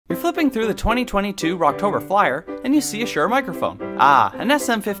You're flipping through the 2022 Rocktober flyer and you see a Shure microphone. Ah, an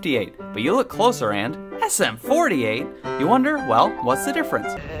SM58, but you look closer and SM48? You wonder, well, what's the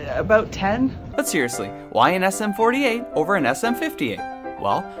difference? About 10? But seriously, why an SM48 over an SM58?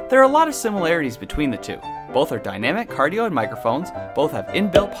 Well, there are a lot of similarities between the two. Both are dynamic cardioid microphones, both have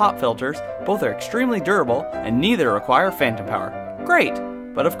inbuilt pop filters, both are extremely durable, and neither require phantom power. Great!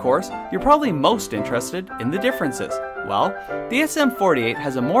 But of course, you're probably most interested in the differences. Well, the SM48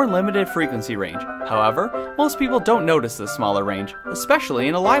 has a more limited frequency range. However, most people don't notice the smaller range, especially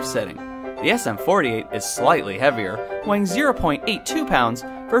in a live setting. The SM48 is slightly heavier, weighing 0.82 pounds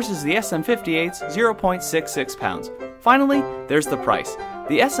versus the SM58's 0.66 pounds. Finally, there's the price.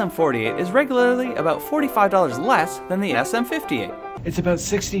 The SM48 is regularly about $45 less than the SM58. It's about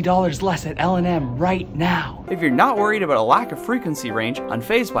 $60 less at L&M right now. If you're not worried about a lack of frequency range,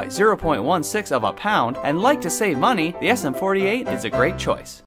 unfazed by 0.16 of a pound, and like to save money, the SM48 is a great choice.